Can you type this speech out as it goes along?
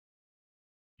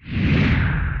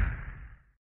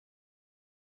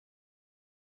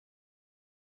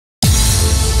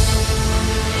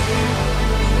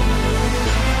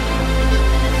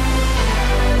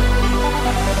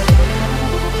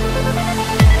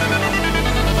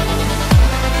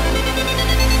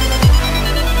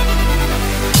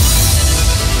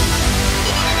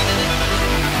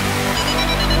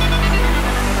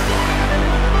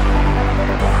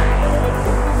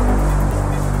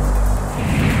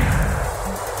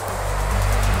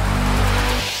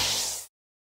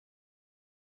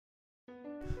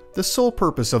The sole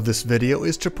purpose of this video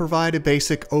is to provide a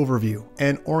basic overview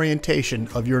and orientation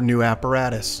of your new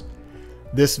apparatus.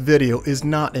 This video is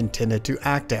not intended to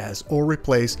act as or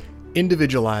replace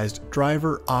individualized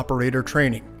driver-operator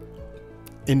training.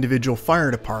 Individual fire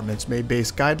departments may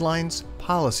base guidelines,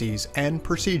 policies, and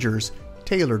procedures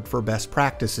tailored for best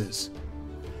practices.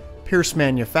 Pierce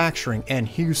Manufacturing and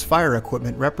Hughes Fire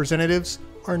Equipment representatives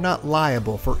are not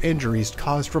liable for injuries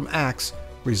caused from acts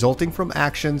resulting from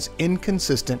actions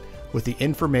inconsistent with the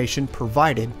information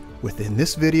provided within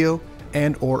this video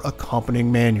and/or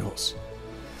accompanying manuals.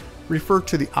 Refer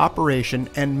to the Operation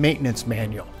and Maintenance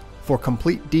Manual for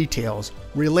complete details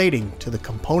relating to the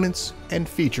components and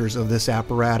features of this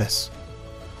apparatus.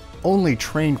 Only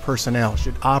trained personnel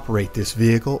should operate this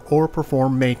vehicle or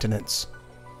perform maintenance.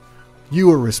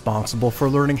 You are responsible for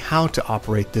learning how to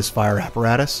operate this fire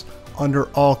apparatus under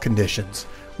all conditions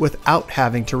without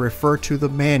having to refer to the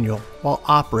manual while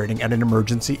operating at an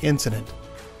emergency incident.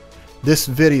 This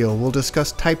video will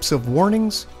discuss types of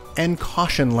warnings and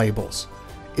caution labels.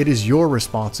 It is your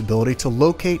responsibility to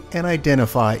locate and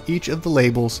identify each of the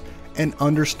labels and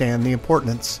understand the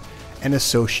importance and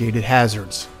associated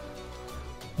hazards.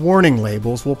 Warning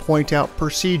labels will point out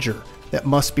procedure that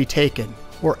must be taken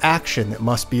or action that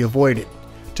must be avoided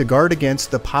to guard against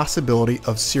the possibility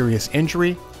of serious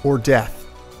injury or death.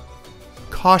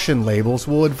 Caution labels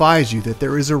will advise you that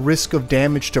there is a risk of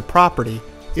damage to property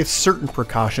if certain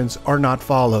precautions are not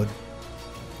followed.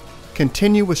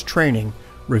 Continuous training,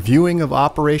 reviewing of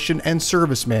operation and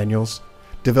service manuals,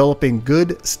 developing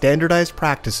good standardized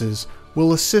practices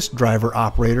will assist driver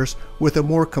operators with a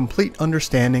more complete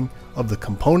understanding of the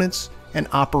components and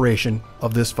operation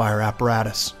of this fire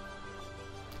apparatus.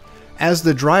 As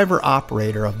the driver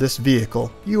operator of this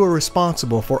vehicle, you are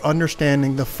responsible for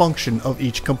understanding the function of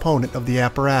each component of the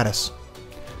apparatus,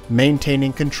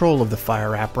 maintaining control of the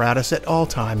fire apparatus at all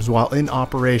times while in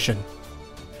operation.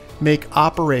 Make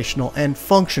operational and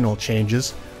functional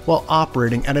changes while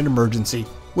operating at an emergency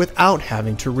without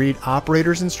having to read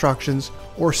operator's instructions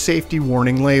or safety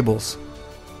warning labels.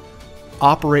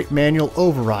 Operate manual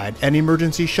override and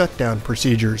emergency shutdown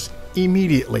procedures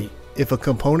immediately if a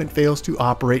component fails to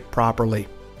operate properly.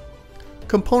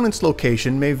 Components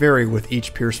location may vary with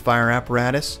each Pierce fire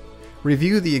apparatus.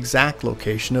 Review the exact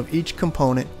location of each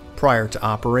component prior to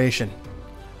operation.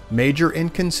 Major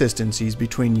inconsistencies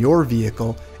between your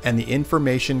vehicle and the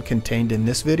information contained in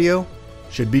this video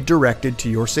should be directed to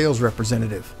your sales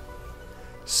representative.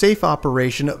 Safe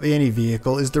operation of any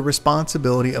vehicle is the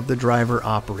responsibility of the driver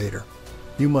operator.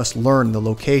 You must learn the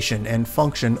location and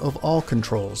function of all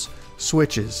controls,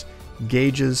 switches,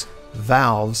 gauges,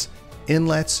 valves,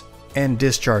 inlets, and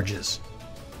discharges.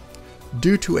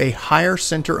 Due to a higher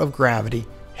center of gravity,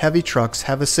 heavy trucks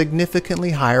have a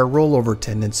significantly higher rollover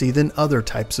tendency than other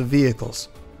types of vehicles.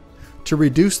 To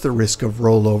reduce the risk of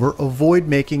rollover, avoid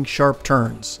making sharp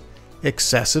turns,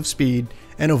 excessive speed,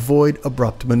 and avoid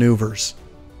abrupt maneuvers.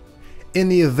 In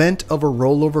the event of a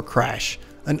rollover crash,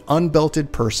 an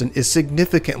unbelted person is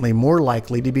significantly more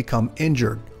likely to become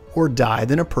injured or die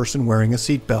than a person wearing a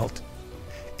seatbelt.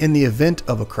 In the event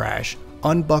of a crash,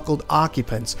 unbuckled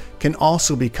occupants can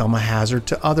also become a hazard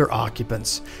to other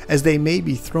occupants, as they may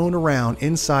be thrown around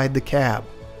inside the cab.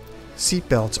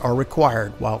 Seatbelts are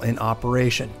required while in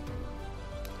operation.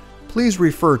 Please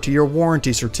refer to your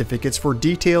warranty certificates for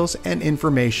details and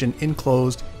information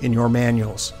enclosed in your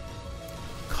manuals.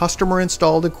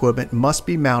 Customer-installed equipment must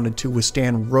be mounted to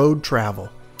withstand road travel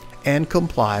and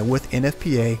comply with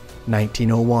NFPA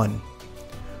 1901.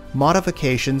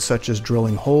 Modifications such as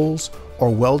drilling holes or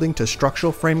welding to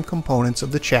structural frame components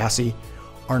of the chassis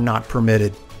are not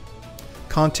permitted.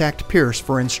 Contact Pierce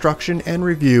for instruction and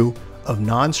review of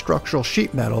non-structural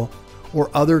sheet metal or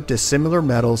other dissimilar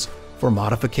metals for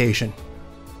modification.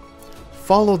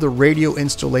 Follow the radio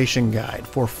installation guide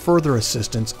for further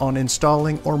assistance on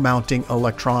installing or mounting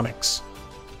electronics.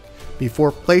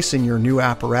 Before placing your new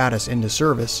apparatus into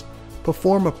service,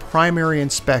 perform a primary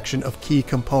inspection of key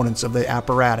components of the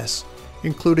apparatus,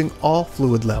 including all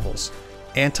fluid levels,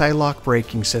 anti-lock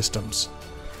braking systems,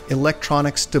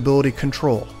 electronic stability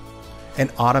control,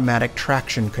 and automatic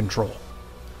traction control.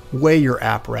 Weigh your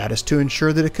apparatus to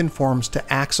ensure that it conforms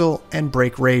to axle and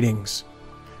brake ratings.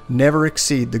 Never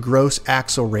exceed the gross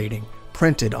axle rating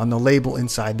printed on the label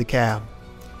inside the cab.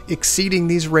 Exceeding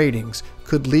these ratings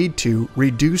could lead to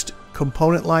reduced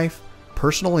component life,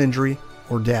 personal injury,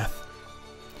 or death.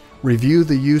 Review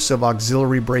the use of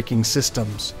auxiliary braking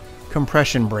systems,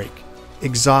 compression brake,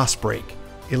 exhaust brake,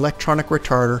 electronic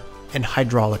retarder, and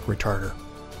hydraulic retarder.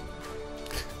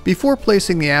 Before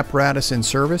placing the apparatus in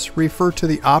service, refer to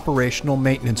the operational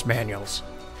maintenance manuals.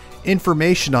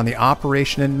 Information on the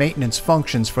operation and maintenance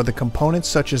functions for the components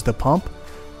such as the pump,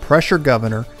 pressure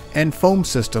governor, and foam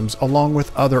systems, along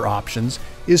with other options,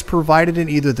 is provided in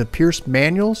either the Pierce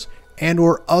manuals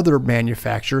and/or other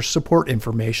manufacturer support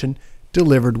information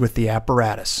delivered with the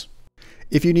apparatus.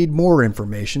 If you need more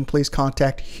information, please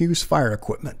contact Hughes Fire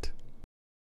Equipment.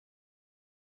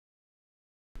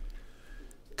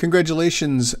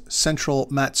 Congratulations, Central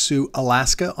Mat-Su,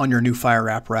 Alaska, on your new fire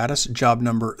apparatus, job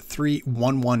number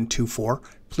 31124.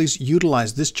 Please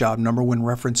utilize this job number when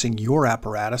referencing your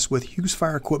apparatus with Hughes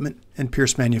Fire Equipment and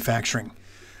Pierce Manufacturing.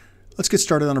 Let's get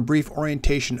started on a brief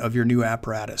orientation of your new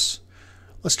apparatus.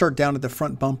 Let's start down at the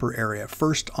front bumper area.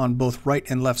 First, on both right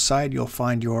and left side, you'll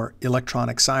find your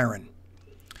electronic siren.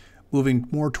 Moving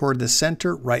more toward the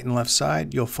center, right and left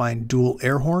side, you'll find dual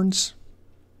air horns.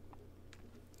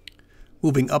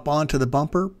 Moving up onto the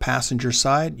bumper, passenger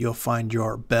side, you'll find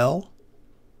your bell.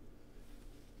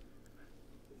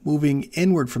 Moving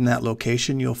inward from that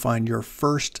location, you'll find your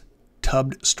first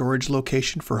tubbed storage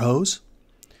location for hose.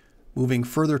 Moving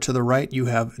further to the right, you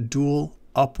have dual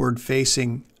upward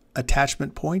facing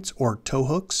attachment points or tow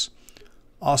hooks.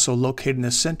 Also located in the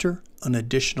center, an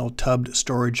additional tubbed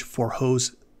storage for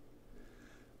hose.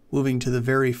 Moving to the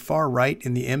very far right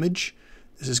in the image,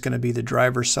 this is going to be the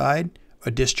driver's side, a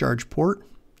discharge port.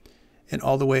 And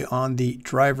all the way on the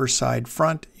driver's side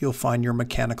front, you'll find your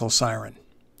mechanical siren.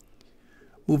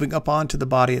 Moving up onto the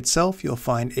body itself, you'll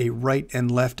find a right and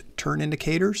left turn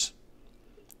indicators.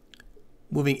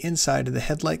 Moving inside of the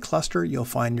headlight cluster, you'll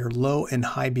find your low and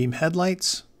high beam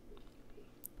headlights.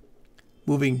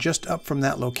 Moving just up from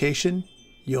that location,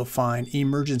 you'll find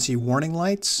emergency warning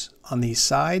lights on these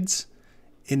sides.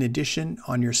 In addition,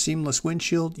 on your seamless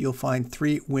windshield, you'll find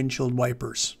 3 windshield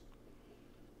wipers.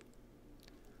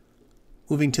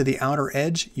 Moving to the outer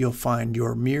edge, you'll find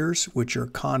your mirrors, which are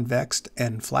convex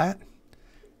and flat.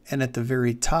 And at the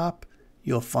very top,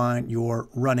 you'll find your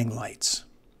running lights.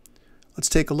 Let's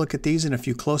take a look at these in a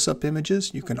few close-up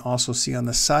images. You can also see on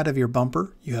the side of your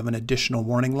bumper, you have an additional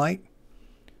warning light.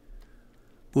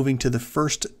 Moving to the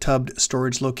first tubbed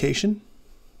storage location.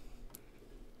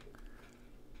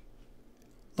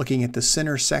 Looking at the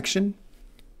center section,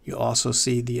 you'll also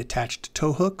see the attached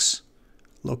tow hooks.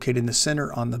 Located in the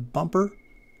center on the bumper,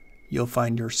 you'll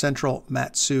find your Central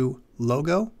Mat-Su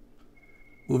logo.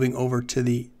 Moving over to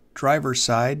the driver's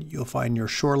side, you'll find your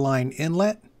shoreline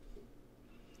inlet.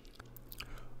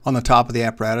 On the top of the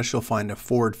apparatus, you'll find a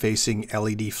forward-facing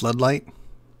LED floodlight.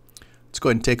 Let's go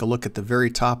ahead and take a look at the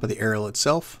very top of the aerial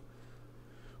itself.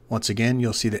 Once again,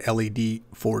 you'll see the LED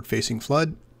forward-facing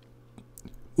flood.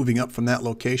 Moving up from that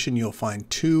location, you'll find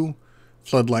 2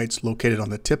 floodlights located on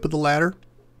the tip of the ladder.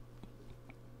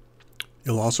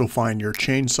 You'll also find your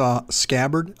chainsaw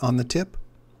scabbard on the tip.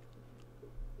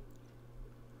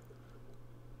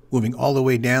 Moving all the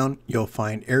way down, you'll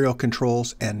find aerial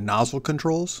controls and nozzle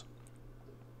controls.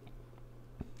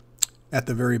 At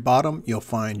the very bottom, you'll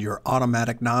find your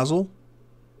automatic nozzle.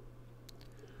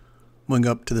 Moving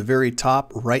up to the very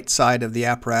top right side of the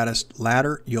apparatus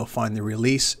ladder, you'll find the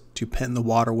release to pin the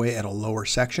waterway at a lower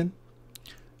section.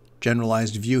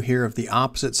 Generalized view here of the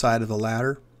opposite side of the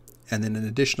ladder, and then an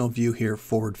additional view here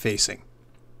forward facing.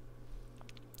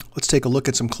 Let's take a look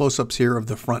at some close-ups here of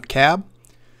the front cab.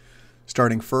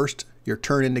 Starting first, your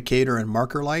turn indicator and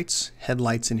marker lights,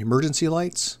 headlights and emergency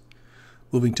lights.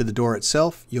 Moving to the door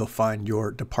itself, you'll find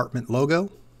your department logo.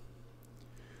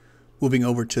 Moving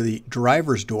over to the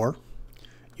driver's door,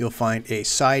 you'll find a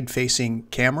side-facing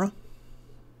camera.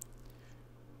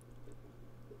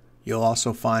 You'll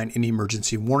also find an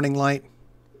emergency warning light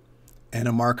and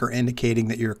a marker indicating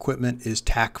that your equipment is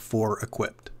TAC 4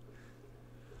 equipped.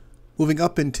 Moving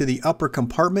up into the upper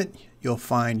compartment, you'll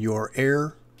find your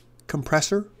air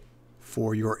compressor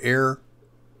for your air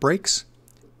brakes.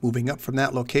 Moving up from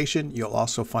that location, you'll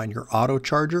also find your auto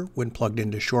charger when plugged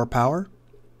into shore power.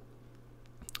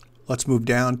 Let's move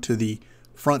down to the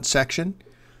front section.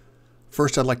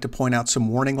 First, I'd like to point out some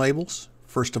warning labels.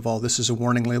 First of all, this is a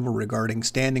warning label regarding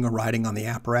standing or riding on the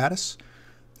apparatus.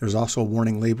 There's also a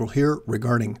warning label here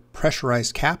regarding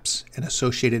pressurized caps and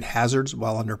associated hazards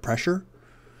while under pressure.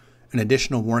 An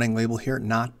additional warning label here,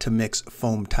 not to mix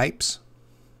foam types.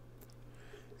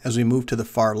 As we move to the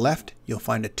far left, you'll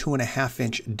find a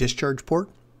 2.5-inch discharge port.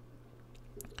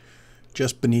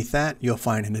 Just beneath that, you'll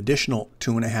find an additional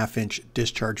 2.5-inch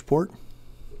discharge port.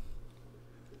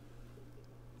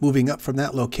 Moving up from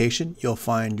that location, you'll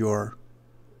find your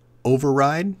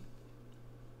override.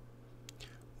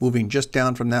 Moving just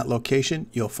down from that location,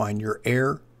 you'll find your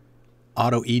air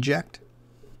auto eject.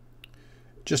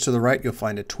 Just to the right, you'll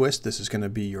find a twist. This is going to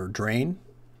be your drain.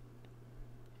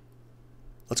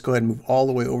 Let's go ahead and move all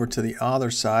the way over to the other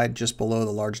side. Just below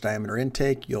the large diameter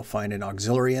intake, you'll find an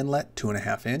auxiliary inlet,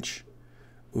 2.5 inch.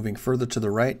 Moving further to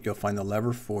the right, you'll find the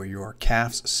lever for your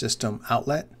CAFS system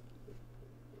outlet.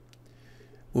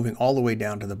 Moving all the way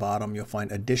down to the bottom, you'll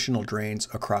find additional drains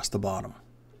across the bottom.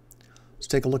 Let's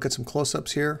take a look at some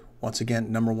close-ups here. Once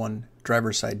again, number 1,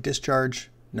 driver's side discharge.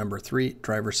 Number 3,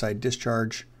 driver's side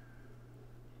discharge.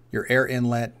 Your air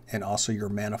inlet and also your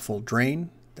manifold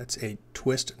drain. That's a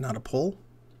twist, not a pull.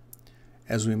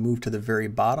 As we move to the very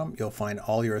bottom, you'll find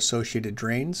all your associated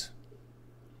drains.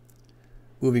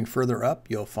 Moving further up,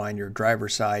 you'll find your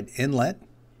driver's side inlet.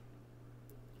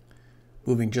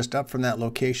 Moving just up from that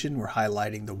location, we're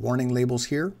highlighting the warning labels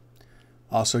here.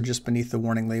 Also, just beneath the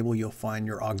warning label, you'll find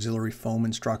your auxiliary foam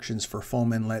instructions for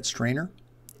foam inlet strainer.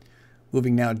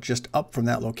 Moving now just up from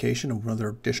that location, another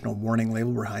additional warning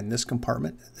label behind this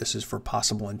compartment. This is for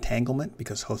possible entanglement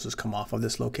because hoses come off of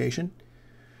this location.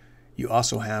 You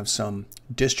also have some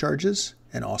discharges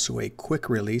and also a quick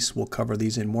release. We'll cover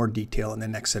these in more detail in the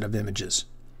next set of images.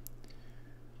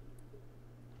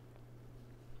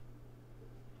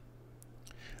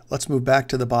 Let's move back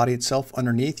to the body itself.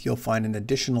 Underneath, you'll find an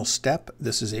additional step.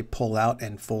 This is a pull out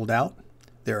and fold out.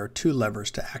 There are 2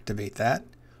 levers to activate that.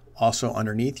 Also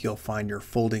underneath, you'll find your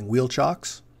folding wheel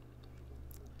chocks.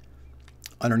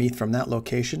 Underneath from that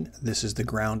location, this is the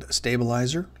ground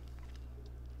stabilizer.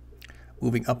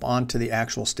 Moving up onto the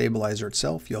actual stabilizer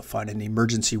itself, you'll find an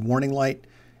emergency warning light.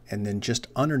 And then just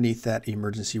underneath that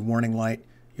emergency warning light,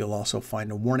 you'll also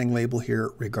find a warning label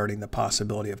here regarding the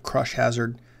possibility of crush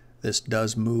hazard. This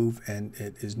does move and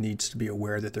it needs to be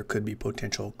aware that there could be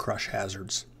potential crush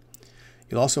hazards.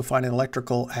 You'll also find an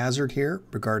electrical hazard here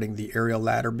regarding the aerial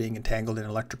ladder being entangled in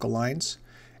electrical lines.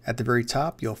 At the very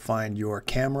top, you'll find your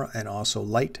camera and also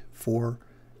light for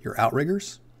your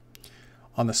outriggers.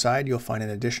 On the side, you'll find an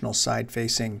additional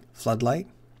side-facing floodlight.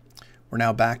 We're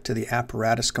now back to the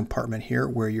apparatus compartment here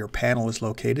where your panel is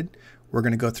located. We're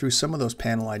going to go through some of those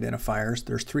panel identifiers.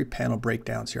 There's 3 panel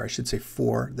breakdowns here. I should say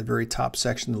 4. The very top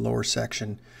section, the lower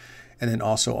section, and then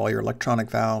also all your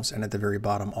electronic valves, and at the very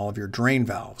bottom, all of your drain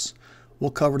valves.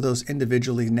 We'll cover those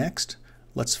individually next.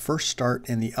 Let's first start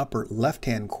in the upper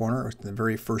left-hand corner, or the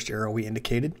very first arrow we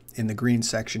indicated. In the green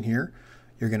section here,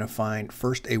 you're going to find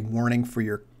first a warning for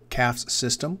your CAFS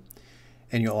system,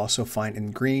 and you'll also find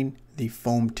in green the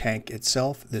foam tank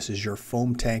itself. This is your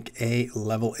foam tank A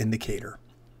level indicator.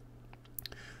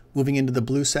 Moving into the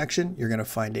blue section, you're going to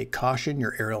find a caution.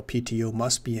 Your aerial PTO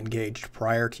must be engaged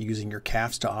prior to using your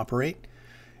CAFS to operate.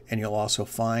 And you'll also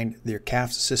find your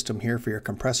CAFS system here for your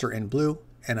compressor in blue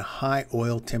and a high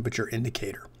oil temperature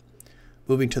indicator.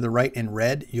 Moving to the right in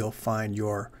red, you'll find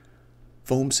your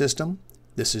foam system.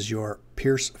 This is your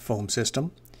Pierce foam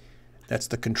system. That's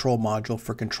the control module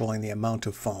for controlling the amount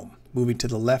of foam. Moving to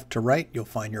the left to right, you'll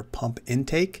find your pump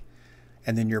intake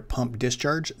and then your pump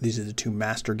discharge. These are the 2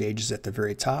 master gauges at the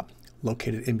very top.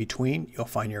 Located in between, you'll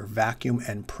find your vacuum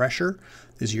and pressure.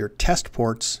 These are your test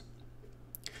ports.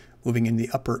 Moving in the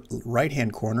upper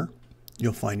right-hand corner,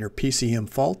 you'll find your PCM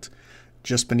fault.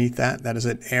 Just beneath that, that is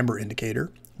an amber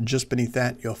indicator. Just beneath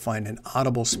that, you'll find an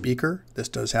audible speaker. This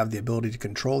does have the ability to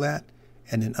control that.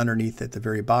 And then underneath at the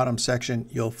very bottom section,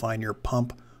 you'll find your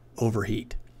pump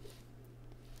overheat.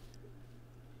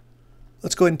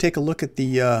 Let's go ahead and take a look at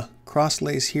the cross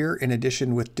lays here in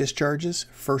addition with discharges.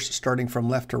 First, starting from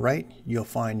left to right, you'll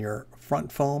find your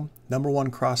front foam, number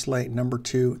 1 cross lay, number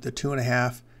 2, the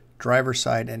 2.5 driver's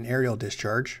side and aerial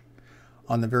discharge.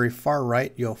 On the very far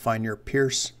right, you'll find your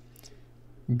Pierce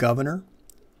governor.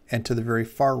 And to the very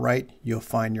far right, you'll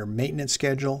find your maintenance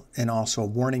schedule and also a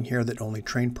warning here that only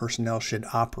trained personnel should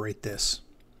operate this.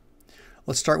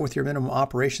 Let's start with your minimum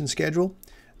operation schedule.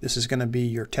 This is going to be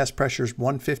your test pressures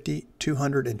 150,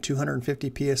 200, and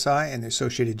 250 psi and the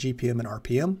associated GPM and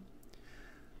RPM.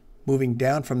 Moving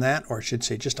down from that, or I should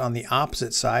say just on the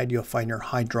opposite side, you'll find your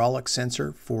hydraulic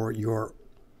sensor for your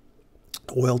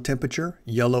oil temperature,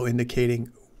 yellow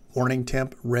indicating warning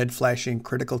temp, red flashing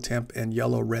critical temp, and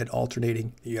yellow red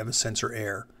alternating you have a sensor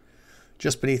air.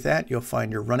 Just beneath that, you'll find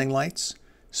your running lights,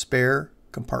 spare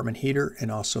compartment heater,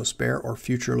 and also spare or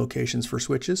future locations for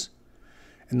switches.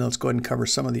 And then let's go ahead and cover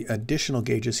some of the additional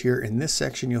gauges here. In this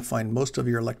section, you'll find most of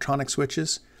your electronic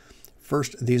switches.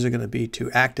 First, these are going to be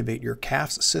to activate your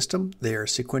CAFS system. They are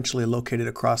sequentially located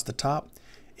across the top,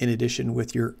 in addition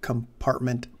with your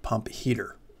compartment pump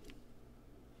heater.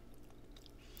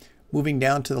 Moving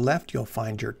down to the left, you'll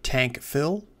find your tank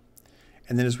fill.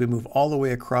 And then as we move all the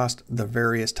way across the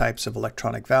various types of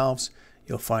electronic valves,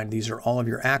 you'll find these are all of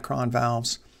your Acron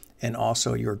valves and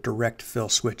also your direct fill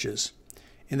switches.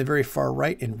 In the very far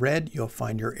right in red, you'll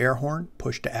find your air horn,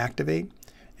 push to activate.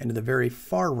 And to the very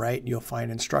far right, you'll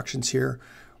find instructions here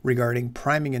regarding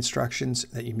priming instructions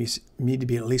that you need to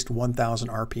be at least 1,000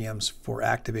 RPMs for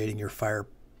activating your fire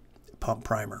pump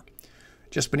primer.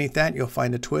 Just beneath that, you'll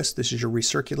find a twist. This is your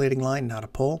recirculating line, not a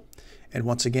pull. And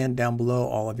once again, down below,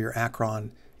 all of your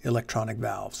Acron electronic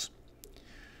valves.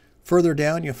 Further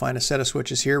down, you'll find a set of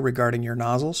switches here regarding your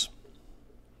nozzles.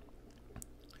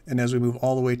 And as we move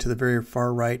all the way to the very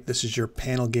far right, this is your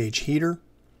panel gauge heater.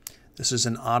 This is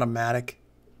an automatic.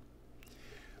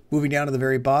 Moving down to the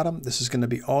very bottom, this is going to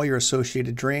be all your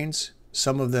associated drains.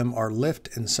 Some of them are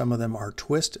lift and some of them are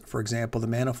twist. For example, the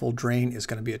manifold drain is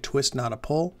going to be a twist, not a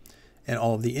pull. And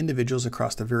all of the individuals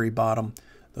across the very bottom,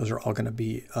 those are all going to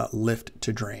be lift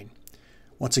to drain.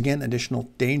 Once again, additional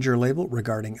danger label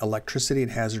regarding electricity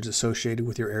and hazards associated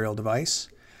with your aerial device.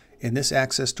 In this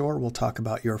access door, we'll talk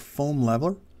about your foam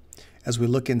leveler. As we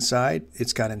look inside,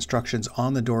 it's got instructions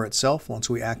on the door itself. Once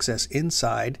we access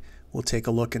inside, we'll take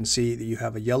a look and see that you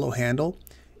have a yellow handle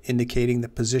indicating the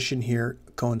position here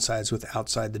coincides with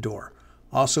outside the door.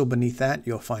 Also beneath that,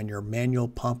 you'll find your manual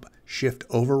pump shift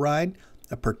override,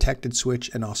 a protected switch,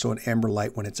 and also an amber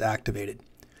light when it's activated.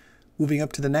 Moving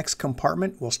up to the next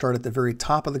compartment, we'll start at the very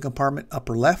top of the compartment,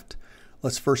 upper left.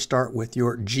 Let's first start with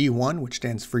your G1, which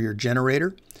stands for your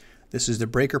generator. This is the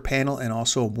breaker panel and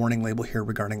also a warning label here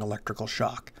regarding electrical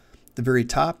shock. At the very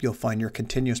top, you'll find your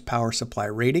continuous power supply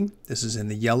rating. This is in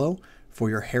the yellow for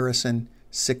your Harrison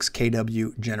 6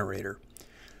 kW generator.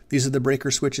 These are the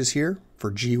breaker switches here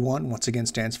for G1, once again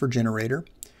stands for generator.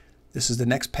 This is the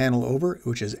next panel over,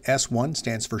 which is S1,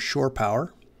 stands for shore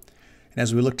power. And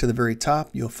as we look to the very top,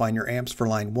 you'll find your amps for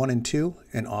line 1 and 2,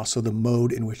 and also the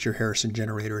mode in which your Harrison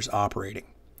generator is operating.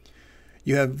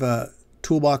 You have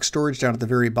toolbox storage down at the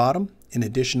very bottom, and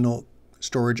additional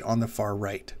storage on the far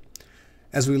right.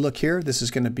 As we look here, this is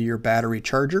going to be your battery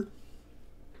charger.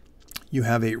 You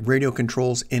have a radio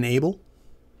controls enable.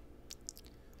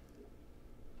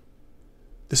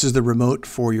 This is the remote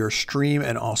for your stream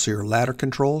and also your ladder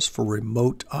controls for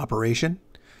remote operation.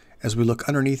 As we look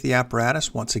underneath the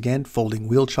apparatus, once again, folding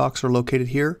wheel chocks are located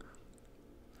here.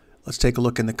 Let's take a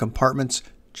look in the compartments.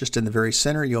 Just in the very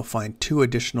center, you'll find 2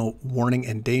 additional warning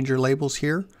and danger labels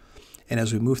here. And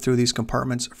as we move through these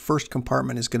compartments, first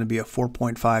compartment is going to be a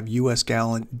 4.5 US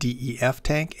gallon DEF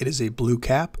tank. It is a blue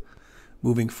cap.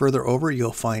 Moving further over,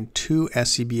 you'll find 2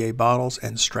 SCBA bottles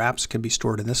and straps can be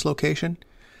stored in this location.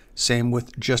 Same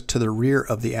with just to the rear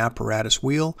of the apparatus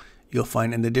wheel, you'll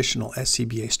find an additional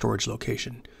SCBA storage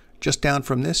location. Just down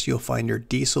from this, you'll find your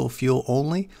diesel fuel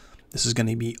only. This is going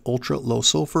to be ultra low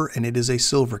sulfur, and it is a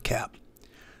silver cap.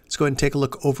 Let's go ahead and take a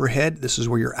look overhead. This is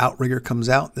where your outrigger comes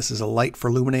out. This is a light for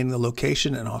illuminating the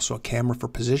location and also a camera for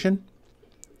position.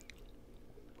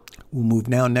 We'll move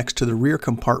now next to the rear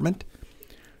compartment.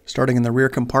 Starting in the rear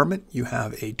compartment, you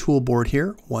have a tool board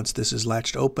here. Once this is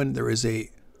latched open, there is a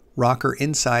rocker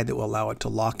inside that will allow it to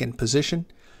lock in position.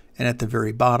 And at the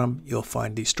very bottom, you'll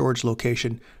find the storage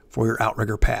location for your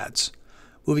outrigger pads.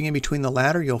 Moving in between the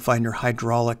ladder, you'll find your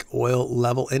hydraulic oil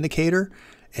level indicator,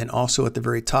 and also at the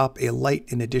very top, a light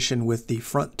in addition with the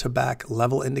front to back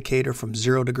level indicator from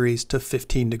 0 degrees to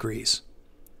 15 degrees.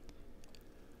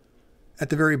 At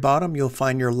the very bottom, you'll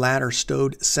find your ladder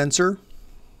stowed sensor.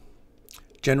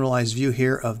 Generalized view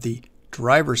here of the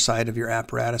driver's side of your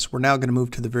apparatus. We're now going to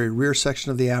move to the very rear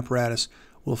section of the apparatus.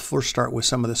 We'll first start with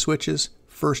some of the switches.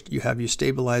 First, you have your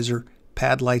stabilizer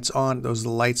pad lights on. Those are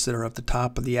the lights that are at the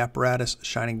top of the apparatus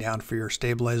shining down for your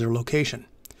stabilizer location.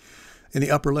 In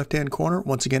the upper left-hand corner,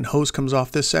 once again, hose comes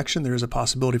off this section. There is a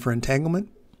possibility for entanglement.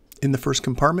 In the first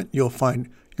compartment, you'll find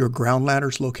your ground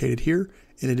ladders located here,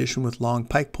 in addition with long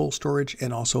pike pole storage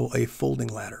and also a folding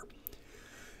ladder.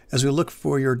 As we look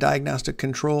for your diagnostic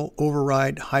control,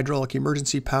 override, hydraulic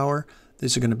emergency power,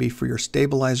 these are going to be for your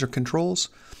stabilizer controls.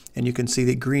 And you can see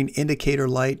the green indicator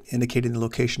light indicating the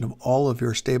location of all of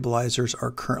your stabilizers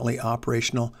are currently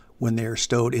operational when they are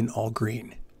stowed in all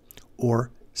green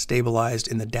or stabilized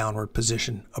in the downward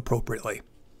position appropriately.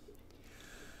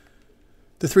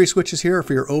 The 3 switches here are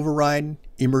for your override,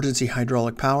 emergency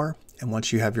hydraulic power, and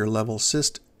once you have your level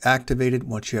assist activated,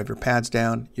 once you have your pads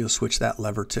down, you'll switch that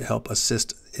lever to help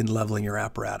assist in leveling your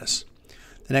apparatus.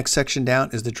 The next section down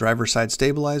is the driver's side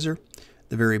stabilizer.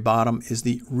 The very bottom is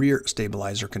the rear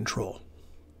stabilizer control.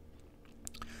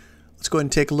 Let's go ahead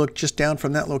and take a look just down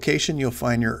from that location. You'll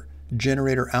find your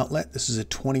generator outlet. This is a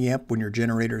 20 amp when your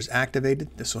generator is activated.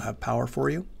 This will have power for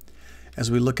you. As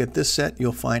we look at this set,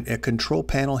 you'll find a control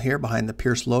panel here behind the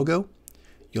Pierce logo.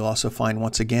 You'll also find,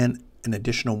 once again, an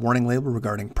additional warning label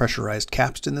regarding pressurized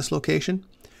caps in this location.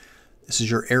 This is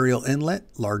your aerial inlet,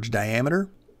 large diameter.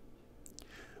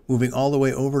 Moving all the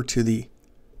way over to the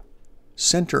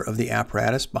center of the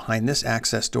apparatus, behind this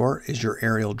access door, is your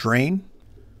aerial drain.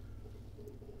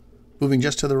 Moving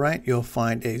just to the right, you'll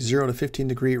find a 0 to 15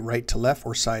 degree right to left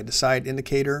or side to side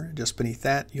indicator. Just beneath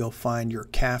that, you'll find your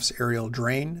CAFS aerial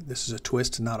drain. This is a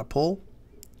twist, not a pull.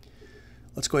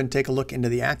 Let's go ahead and take a look into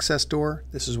the access door.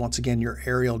 This is once again your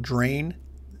aerial drain.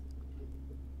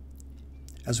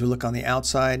 As we look on the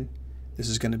outside, this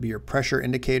is going to be your pressure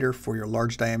indicator for your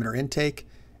large diameter intake,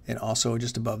 and also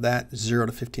just above that, 0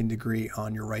 to 15 degree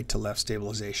on your right to left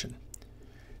stabilization.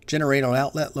 Generator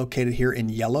outlet located here in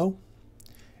yellow.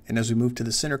 And as we move to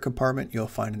the center compartment, you'll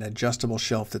find an adjustable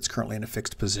shelf that's currently in a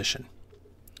fixed position.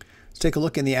 Let's take a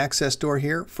look in the access door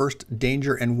here. First,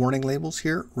 danger and warning labels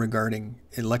here regarding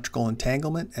electrical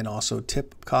entanglement and also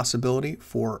tip possibility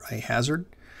for a hazard.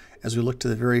 As we look to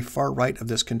the very far right of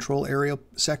this control area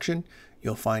section,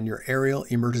 you'll find your aerial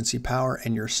emergency power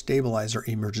and your stabilizer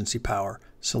emergency power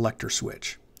selector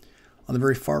switch. On the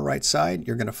very far right side,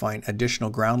 you're going to find additional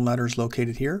ground ladders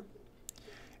located here.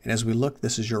 And as we look,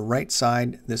 this is your right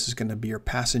side. This is going to be your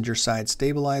passenger side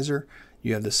stabilizer.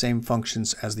 You have the same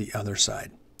functions as the other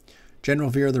side. General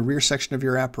view of the rear section of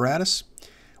your apparatus.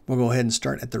 We'll go ahead and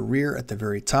start at the rear at the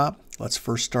very top. Let's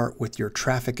first start with your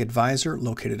traffic advisor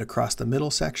located across the middle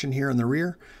section here in the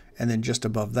rear. And then just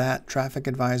above that traffic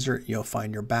advisor, you'll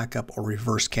find your backup or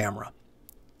reverse camera.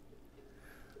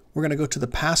 We're going to go to the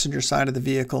passenger side of the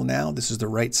vehicle now. This is the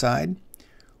right side.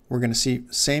 We're going to see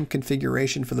same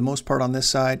configuration for the most part on this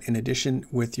side, in addition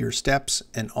with your steps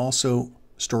and also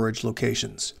storage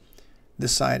locations.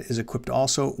 This side is equipped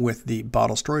also with the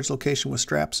bottle storage location with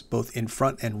straps, both in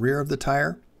front and rear of the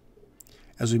tire.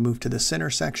 As we move to the center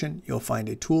section, you'll find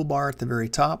a toolbar at the very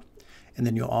top, and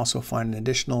then you'll also find an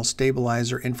additional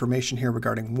stabilizer information here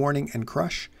regarding warning and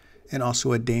crush, and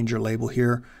also a danger label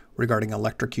here regarding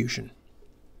electrocution.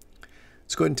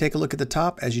 Let's go ahead and take a look at the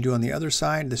top as you do on the other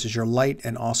side. This is your light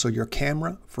and also your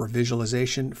camera for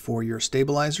visualization for your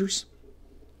stabilizers.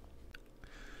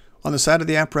 On the side of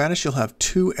the apparatus, you'll have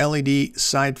two LED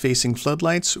side-facing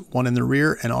floodlights, one in the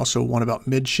rear and also one about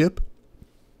midship.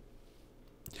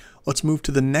 Let's move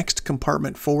to the next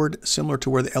compartment forward. Similar to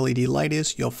where the LED light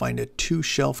is, you'll find a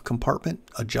two-shelf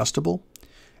compartment, adjustable.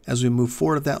 As we move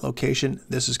forward of that location,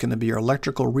 this is going to be your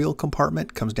electrical reel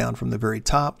compartment, comes down from the very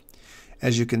top.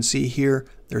 As you can see here,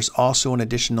 there's also an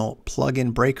additional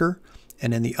plug-in breaker,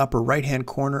 and in the upper right-hand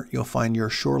corner, you'll find your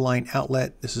Shoreline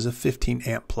outlet. This is a 15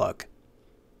 amp plug.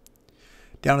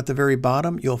 Down at the very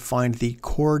bottom, you'll find the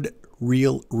cord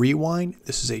reel rewind.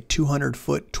 This is a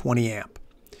 200-foot 20 amp.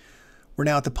 We're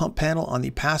now at the pump panel on the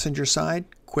passenger side.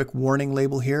 Quick warning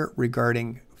label here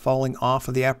regarding falling off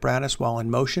of the apparatus while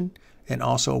in motion, and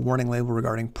also a warning label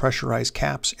regarding pressurized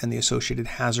caps and the associated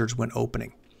hazards when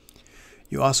opening.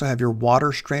 You also have your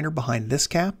water strainer behind this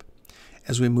cap.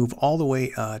 As we move all the way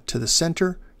to the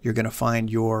center, you're going to find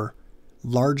your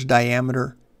large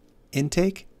diameter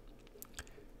intake.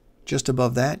 Just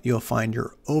above that, you'll find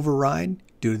your override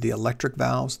due to the electric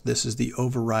valves. This is the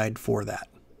override for that.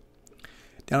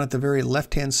 Down at the very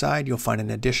left-hand side, you'll find an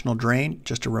additional drain.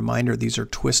 Just a reminder, these are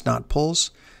twist not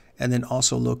pulls. And then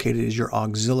also located is your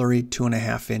auxiliary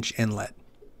 2.5-inch inlet.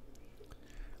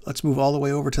 Let's move all the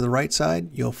way over to the right side.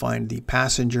 You'll find the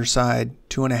passenger side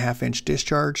 2.5-inch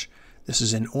discharge. This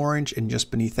is in orange, and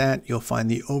just beneath that, you'll find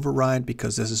the override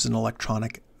because this is an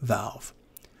electronic valve.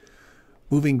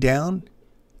 Moving down,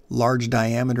 large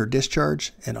diameter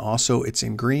discharge, and also it's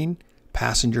in green.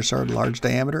 Passenger side large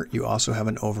diameter, you also have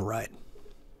an override.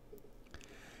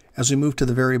 As we move to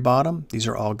the very bottom, these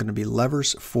are all going to be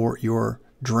levers for your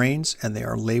drains, and they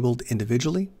are labeled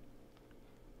individually.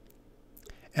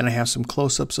 And I have some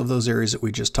close-ups of those areas that we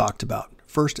just talked about.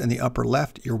 First, in the upper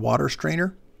left, your water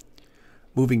strainer.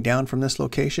 Moving down from this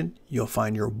location, you'll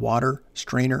find your water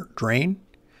strainer drain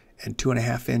and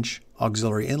 2.5-inch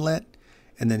auxiliary inlet.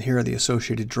 And then here are the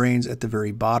associated drains at the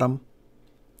very bottom.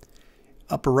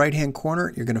 Upper right-hand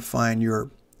corner, you're going to find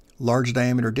your large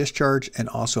diameter discharge and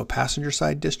also a passenger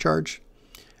side discharge.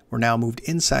 We're now moved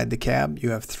inside the cab. You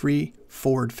have 3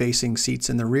 forward-facing seats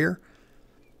in the rear.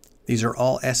 These are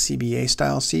all SCBA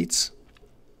style seats.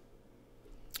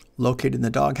 Located in the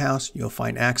doghouse, you'll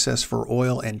find access for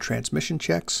oil and transmission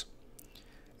checks.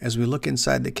 As we look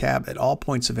inside the cab at all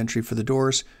points of entry for the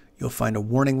doors, you'll find a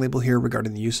warning label here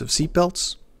regarding the use of seat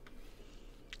belts.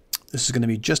 This is going to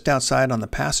be just outside on the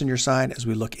passenger side. As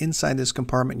we look inside this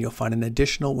compartment, you'll find an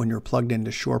additional when you're plugged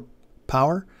into shore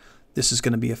power. This is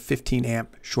going to be a 15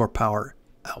 amp shore power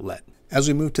outlet. As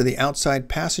we move to the outside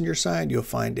passenger side, you'll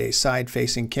find a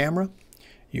side-facing camera.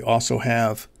 You also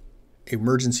have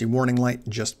emergency warning light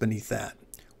just beneath that.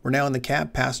 We're now in the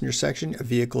cab passenger section. A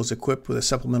vehicle is equipped with a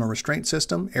supplemental restraint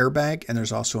system, airbag, and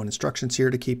there's also instructions here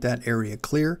to keep that area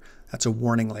clear. That's a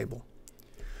warning label.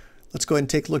 Let's go ahead and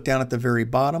take a look down at the very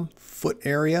bottom, foot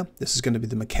area. This is going to be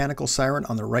the mechanical siren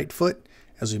on the right foot.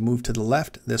 As we move to the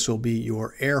left, this will be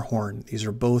your air horn. These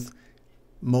are both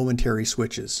momentary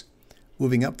switches.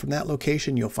 Moving up from that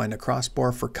location, you'll find a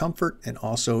crossbar for comfort and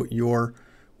also your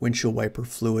windshield wiper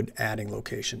fluid adding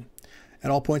location. At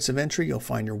all points of entry, you'll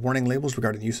find your warning labels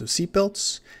regarding the use of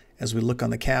seatbelts. As we look on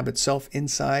the cab itself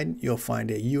inside, you'll find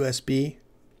a USB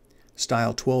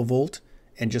style 12 volt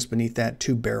and just beneath that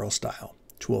 2-barrel style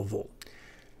 12 volt.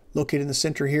 Located in the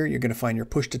center here, you're going to find your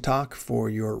push to talk for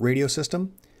your radio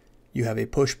system. You have a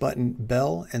push button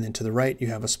bell, and then to the right you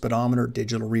have a speedometer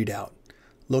digital readout.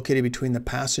 Located between the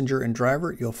passenger and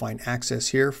driver, you'll find access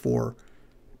here for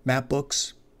map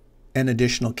books and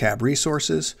additional cab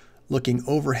resources. Looking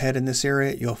overhead in this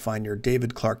area, you'll find your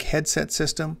David Clark headset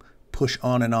system, push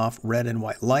on and off red and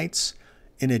white lights.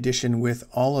 In addition, with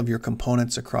all of your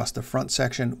components across the front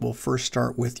section, we'll first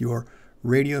start with your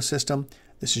radio system.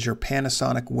 This is your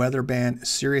Panasonic Weatherband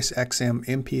Sirius XM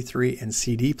MP3 and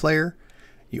CD player.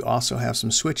 You also have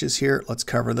some switches here. Let's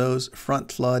cover those.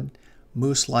 Front flood,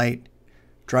 moose light,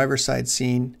 driver side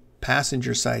scene,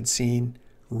 passenger side scene,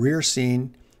 rear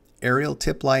scene, aerial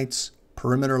tip lights,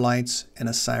 perimeter lights, and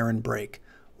a siren brake.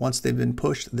 Once they've been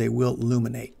pushed, they will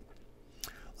illuminate.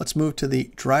 Let's move to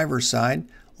the driver's side.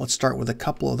 Let's start with a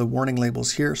couple of the warning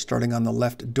labels here. Starting on the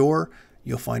left door,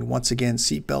 you'll find once again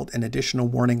seatbelt and additional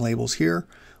warning labels here.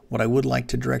 What I would like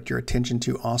to direct your attention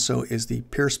to also is the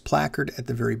Pierce placard at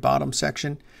the very bottom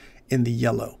section in the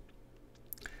yellow.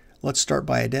 Let's start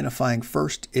by identifying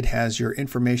first. It has your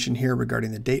information here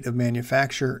regarding the date of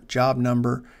manufacture, job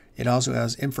number. It also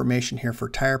has information here for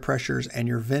tire pressures and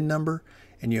your VIN number.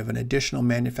 And you have an additional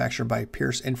manufacturer by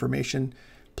Pierce information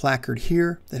placard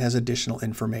here that has additional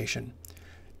information.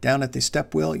 Down at the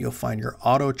step wheel, you'll find your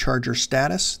auto charger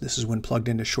status. This is when plugged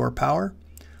into shore power.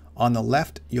 On the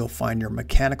left, you'll find your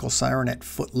mechanical siren at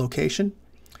foot location.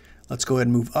 Let's go ahead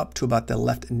and move up to about the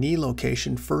left knee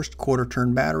location. First, quarter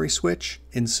turn battery switch.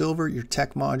 In silver, your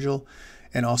tech module,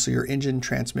 and also your engine,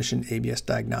 transmission, ABS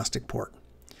diagnostic port.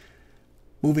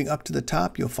 Moving up to the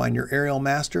top, you'll find your aerial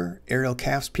master, aerial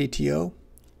CAFS PTO,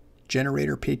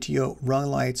 generator PTO, rung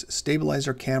lights,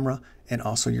 stabilizer camera, and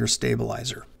also your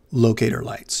stabilizer locator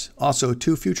lights. Also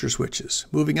 2 future switches.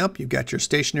 Moving up, you've got your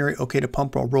stationary OK to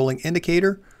pump while rolling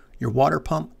indicator, your water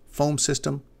pump, foam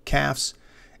system, CAFS,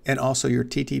 and also your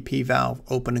TTP valve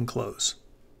open and close.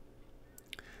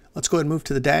 Let's go ahead and move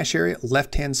to the dash area,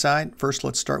 left-hand side. First,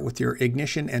 let's start with your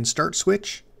ignition and start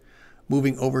switch.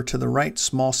 Moving over to the right,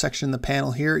 small section in the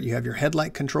panel here, you have your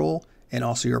headlight control and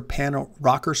also your panel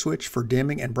rocker switch for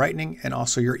dimming and brightening, and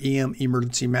also your EM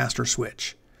emergency master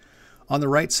switch. On the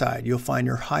right side, you'll find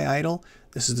your high idle.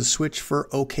 This is the switch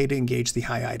for OK to engage the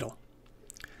high idle.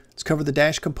 Let's cover the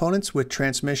dash components with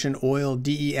transmission, oil,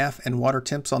 DEF, and water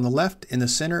temps on the left. In the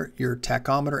center, your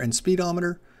tachometer and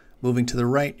speedometer. Moving to the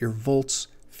right, your volts,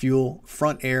 fuel,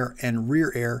 front air, and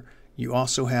rear air. You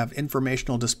also have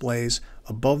informational displays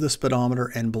above the speedometer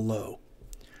and below.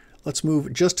 Let's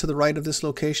move just to the right of this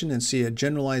location and see a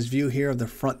generalized view here of the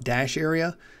front dash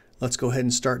area. Let's go ahead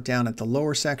and start down at the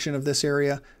lower section of this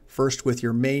area. First with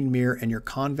your main mirror and your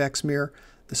convex mirror.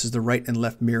 This is the right and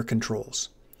left mirror controls.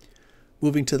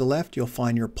 Moving to the left, you'll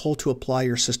find your pull to apply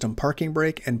your system parking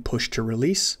brake and push to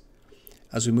release.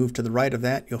 As we move to the right of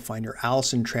that, you'll find your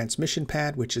Allison transmission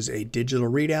pad, which is a digital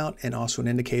readout and also an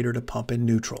indicator to pump in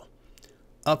neutral.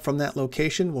 Up from that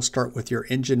location, we'll start with your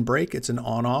engine brake. It's an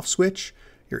on-off switch.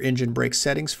 Your engine brake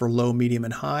settings for low, medium,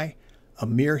 and high. A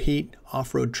mirror heat,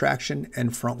 off-road traction,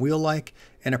 and front wheel like,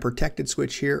 and a protected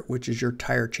switch here, which is your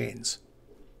tire chains.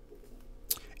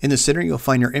 In the center, you'll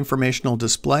find your informational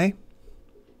display.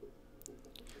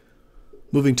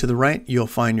 Moving to the right, you'll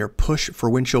find your push for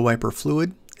windshield wiper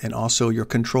fluid, and also your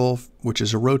control, which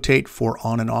is a rotate for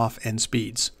on and off and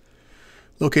speeds.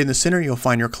 Located in the center, you'll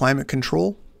find your climate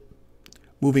control.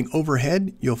 Moving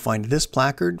overhead, you'll find this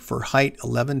placard for height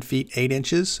 11 feet 8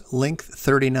 inches, length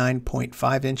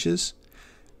 39.5 inches,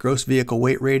 gross vehicle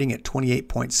weight rating at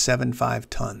 28.75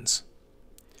 tons.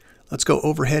 Let's go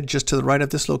overhead just to the right of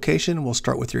this location. We'll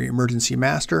start with your emergency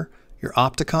master, your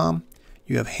Opticom.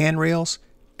 You have handrails,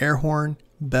 air horn,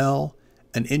 bell,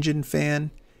 an engine fan,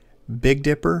 Big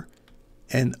Dipper,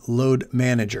 and load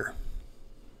manager.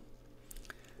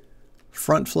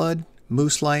 Front flood,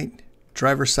 moose light,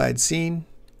 driver side scene,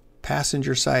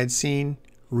 passenger side scene,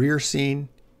 rear scene,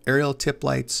 aerial tip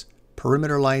lights,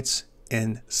 perimeter lights,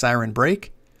 and siren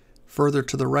brake. Further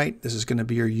to the right, this is going to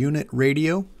be your unit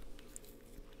radio.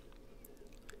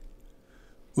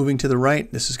 Moving to the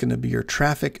right, this is going to be your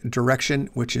traffic direction,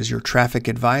 which is your traffic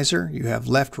advisor. You have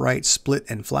left, right, split,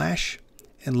 and flash.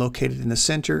 And located in the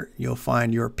center, you'll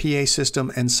find your PA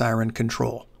system and siren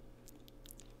control.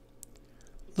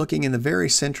 Looking in the very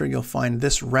center, you'll find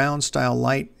this round style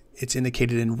light. It's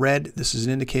indicated in red. This is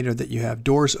an indicator that you have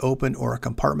doors open or a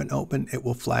compartment open. It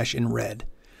will flash in red.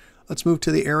 Let's move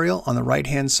to the aerial. On the right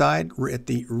hand side, we're at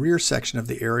the rear section of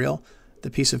the aerial. The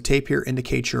piece of tape here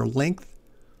indicates your length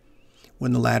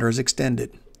when the ladder is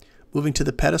extended. Moving to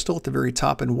the pedestal at the very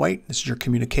top in white, this is your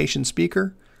communication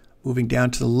speaker. Moving down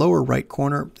to the lower right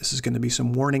corner, this is going to be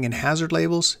some warning and hazard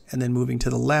labels. And then moving to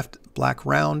the left, black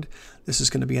round, this is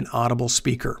going to be an audible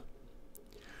speaker.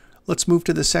 Let's move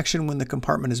to the section when the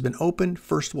compartment has been opened.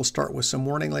 First, we'll start with some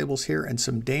warning labels here and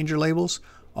some danger labels.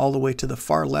 All the way to the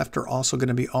far left are also going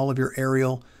to be all of your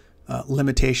aerial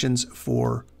limitations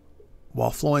for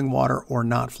while flowing water or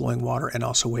not flowing water, and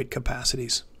also weight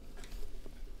capacities.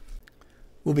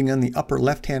 Moving on the upper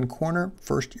left-hand corner,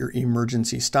 first your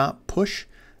emergency stop push.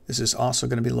 This is also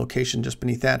going to be location just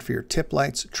beneath that for your tip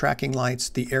lights, tracking lights,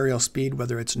 the aerial speed,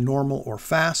 whether it's normal or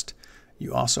fast.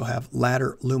 You also have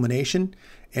ladder illumination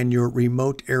and your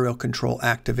remote aerial control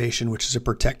activation, which is a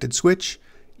protected switch,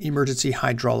 emergency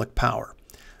hydraulic power.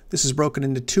 This is broken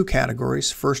into two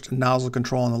categories. First, nozzle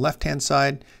control on the left-hand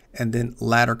side, and then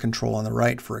ladder control on the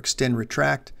right for extend,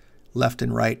 retract, left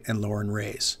and right, and lower and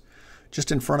raise.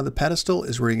 Just in front of the pedestal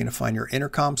is where you're going to find your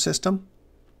intercom system.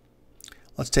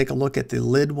 Let's take a look at the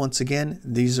lid once again.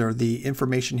 These are the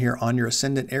information here on your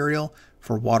ascendant aerial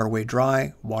for waterway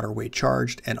dry, waterway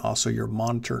charged, and also your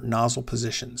monitor nozzle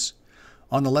positions.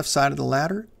 On the left side of the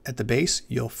ladder, at the base,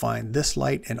 you'll find this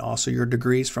light and also your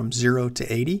degrees from 0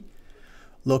 to 80.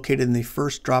 Located in the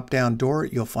first drop-down door,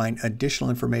 you'll find additional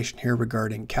information here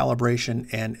regarding calibration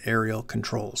and aerial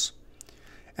controls.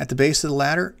 At the base of the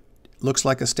ladder, looks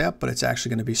like a step, but it's actually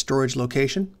going to be storage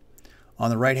location. On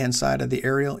the right-hand side of the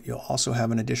aerial, you'll also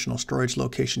have an additional storage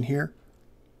location here.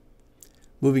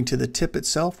 Moving to the tip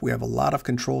itself, we have a lot of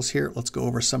controls here. Let's go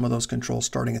over some of those controls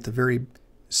starting at the very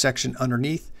section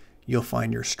underneath. You'll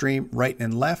find your stream right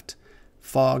and left,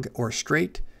 fog or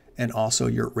straight, and also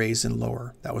your raise and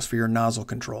lower. That was for your nozzle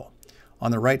control.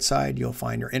 On the right side, you'll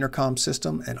find your intercom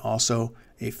system and also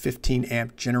a 15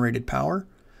 amp generated power.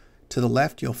 To the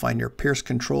left, you'll find your Pierce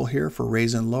control here for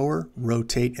raise and lower,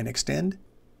 rotate and extend,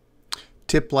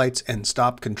 tip lights and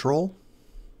stop control.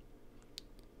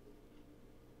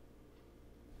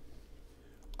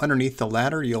 Underneath the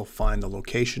ladder, you'll find the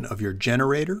location of your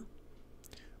generator.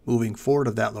 Moving forward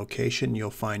of that location, you'll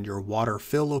find your water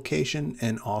fill location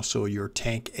and also your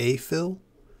tank A fill.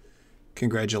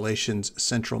 Congratulations,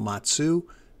 Central Matsu,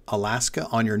 Alaska,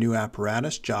 on your new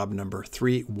apparatus, job number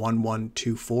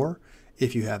 31124.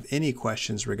 If you have any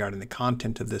questions regarding the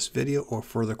content of this video or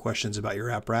further questions about your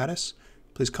apparatus,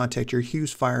 please contact your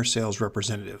Hughes Fire Sales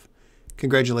representative.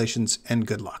 Congratulations and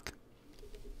good luck.